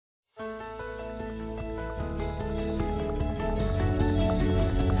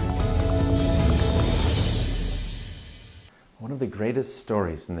the greatest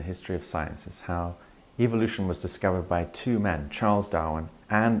stories in the history of science is how evolution was discovered by two men, Charles Darwin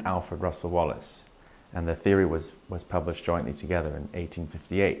and Alfred Russel Wallace. And the theory was published jointly together in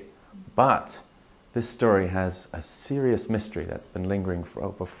 1858. But this story has a serious mystery that's been lingering for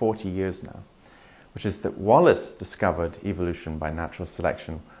over 40 years now, which is that Wallace discovered evolution by natural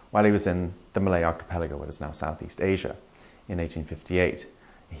selection while he was in the Malay archipelago, what is now Southeast Asia, in 1858.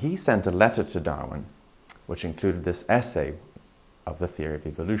 He sent a letter to Darwin, which included this essay of the theory of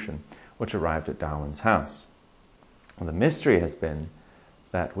evolution, which arrived at Darwin's house. And the mystery has been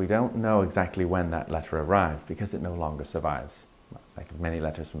that we don't know exactly when that letter arrived because it no longer survives. Like many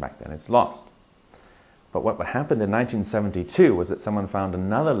letters from back then, it's lost. But what happened in 1972 was that someone found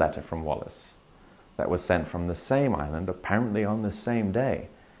another letter from Wallace that was sent from the same island, apparently on the same day.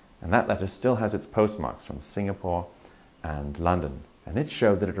 And that letter still has its postmarks from Singapore and London. And it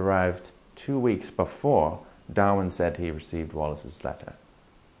showed that it arrived 2 weeks before Darwin said he received Wallace's letter.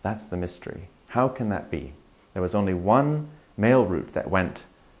 That's the mystery. How can that be? There was only one mail route that went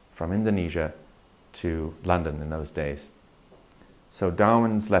from Indonesia to London in those days. So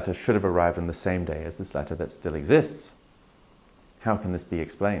Darwin's letter should have arrived on the same day as this letter that still exists. How can this be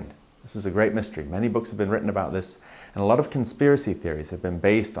explained? This was a great mystery. Many books have been written about this, and a lot of conspiracy theories have been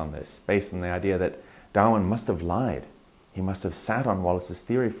based on this, based on the idea that Darwin must have lied. He must have sat on Wallace's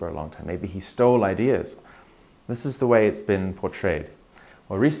theory for a long time. Maybe he stole ideas. This is the way it's been portrayed.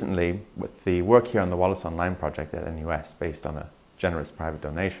 Well, recently, with the work here on the Wallace Online project at NUS, based on a generous private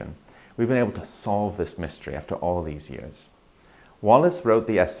donation, we've been able to solve this mystery after all these years. Wallace wrote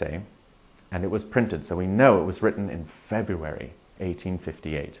the essay, and it was printed, so we know it was written in February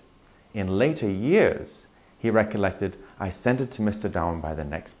 1858. In later years, he recollected, I sent it to Mr. Darwin by the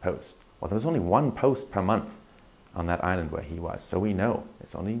next post. Well, there was only one post per month on that island where he was, so we know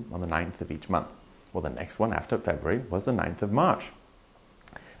it's only on the 9th of each month. Well, the next one after February was the 9th of March.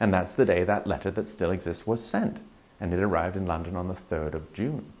 And that's the day that letter that still exists was sent, and it arrived in London on the 3rd of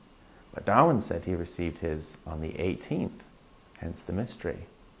June. But Darwin said he received his on the 18th, hence the mystery.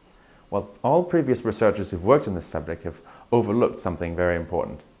 Well, all previous researchers who've worked on this subject have overlooked something very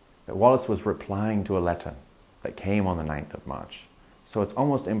important, that Wallace was replying to a letter that came on the 9th of March. So it's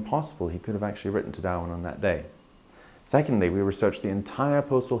almost impossible he could have actually written to Darwin on that day. Secondly, we researched the entire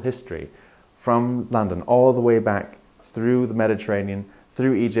postal history from London all the way back through the Mediterranean,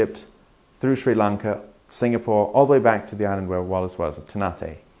 through Egypt, through Sri Lanka, Singapore, all the way back to the island where Wallace was, of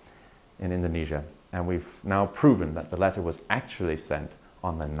Ternate in Indonesia. And we've now proven that the letter was actually sent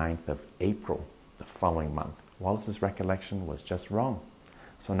on the 9th of April, the following month. Wallace's recollection was just wrong.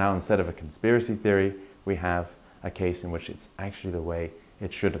 So now instead of a conspiracy theory, we have a case in which it's actually the way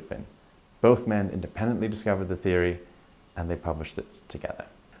it should have been. Both men independently discovered the theory and they published it together.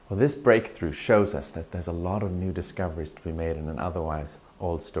 Well, this breakthrough shows us that there's a lot of new discoveries to be made in an otherwise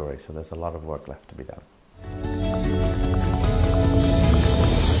old story, so there's a lot of work left to be done.